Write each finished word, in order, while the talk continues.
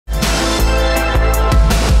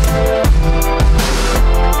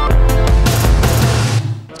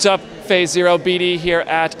What's up, Phase Zero? BD here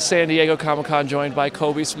at San Diego Comic-Con, joined by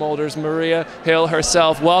Cobie Smulders, Maria Hill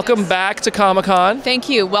herself. Welcome back to Comic-Con. Thank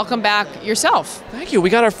you. Welcome back yourself. Thank you. We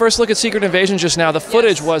got our first look at Secret Invasion just now. The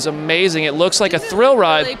footage was amazing. It looks like a thrill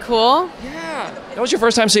ride. Really cool. Yeah. That was your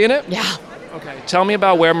first time seeing it? Yeah. Okay. Tell me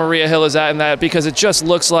about where Maria Hill is at in that, because it just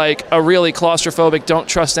looks like a really claustrophobic, don't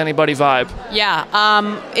trust anybody vibe. Yeah.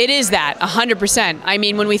 It is that, 100%. I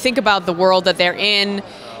mean, when we think about the world that they're in,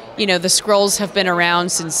 you know, the Skrulls have been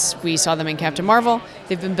around since we saw them in Captain Marvel.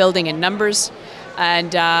 They've been building in numbers.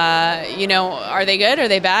 And, you know, are they good? Are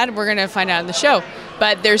they bad? We're going to find out in the show.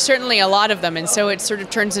 But there's certainly a lot of them. And so it sort of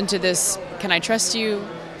turns into this, can I trust you?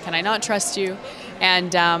 Can I not trust you?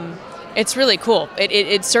 And it's really cool.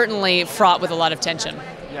 It's certainly fraught with a lot of tension.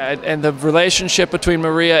 Yeah, and the relationship between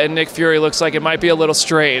Maria and Nick Fury looks like it might be a little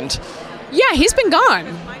strained. Yeah, he's been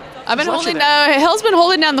gone. I've been holding. Hill's been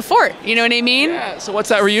holding down the fort. You know what I mean? Yeah. So what's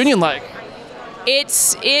that reunion like?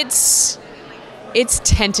 It's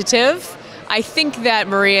tentative. I think that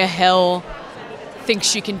Maria Hill thinks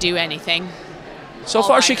she can do anything. So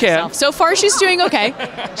far, she can. So far, she's doing okay.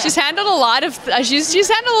 She's handled a lot of. She's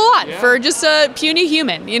handled a lot for just a puny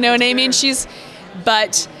human. You know what I mean?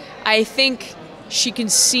 But I think she can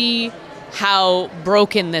see how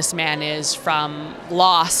broken this man is from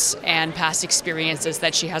loss and past experiences,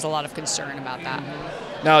 that she has a lot of concern about that.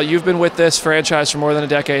 Now, you've been with this franchise for more than a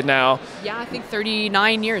decade now. Yeah, I think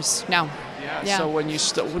 39 years now. Yeah. So when you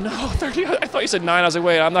no, 30, I thought you said 9. I was like,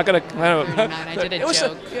 wait, I'm not going to. 39, I did a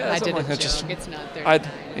joke. I did a joke. It's not 30.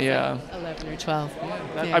 Yeah. 11 or 12.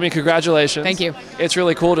 I mean, congratulations. Thank you. It's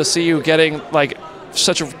really cool to see you getting like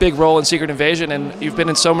such a big role in Secret Invasion, and you've been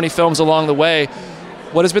in so many films along the way.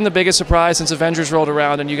 What has been the biggest surprise since Avengers rolled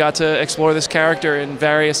around and you got to explore this character in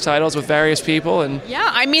various titles with various people? And yeah,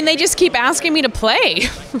 I mean, they just keep asking me to play.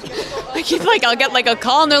 I'll get like a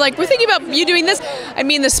call and they're like, we're thinking about you doing this. I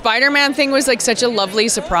mean, the Spider-Man thing was like such a lovely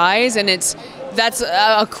surprise, and that's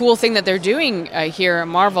a cool thing that they're doing here at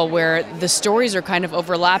Marvel, where the stories are kind of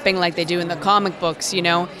overlapping like they do in the comic books, you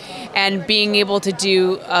know, and being able to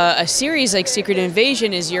do a series like Secret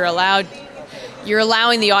Invasion is you're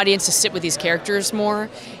allowing the audience to sit with these characters more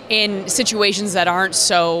in situations that aren't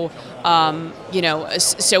so, you know,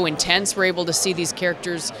 so intense. We're able to see these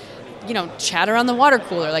characters, you know, chat around the water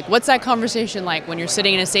cooler. Like, what's that conversation like when you're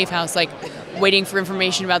sitting in a safe house, like waiting for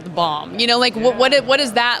information about the bomb? You know, like what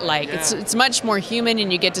is that like? Yeah. It's much more human,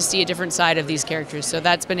 and you get to see a different side of these characters. So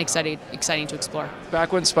that's been exciting to explore.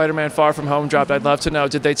 Back when Spider-Man Far From Home dropped, I'd love to know,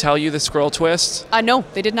 did they tell you the Skrull twist? No,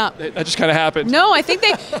 they did not. That just kind of happened. No, I think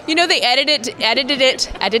they, you know, they edited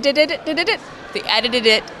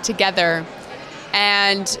it together.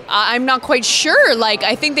 And I'm not quite sure. Like,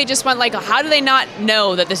 I think they just went like, how do they not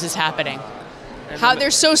know that this is happening? How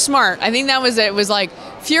they're so smart. I think that was it. It was like,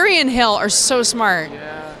 Fury and Hill are so smart.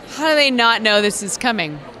 Yeah. How do they not know this is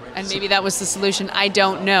coming? And maybe that was the solution. I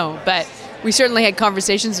don't know. But we certainly had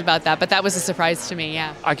conversations about that. But that was a surprise to me,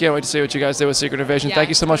 yeah. I can't wait to see what you guys did with Secret Invasion. Yeah, Thank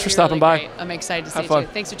you so much for stopping by. Great. I'm excited to see you too.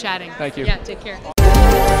 Thanks for chatting. Thank you. Yeah, take care.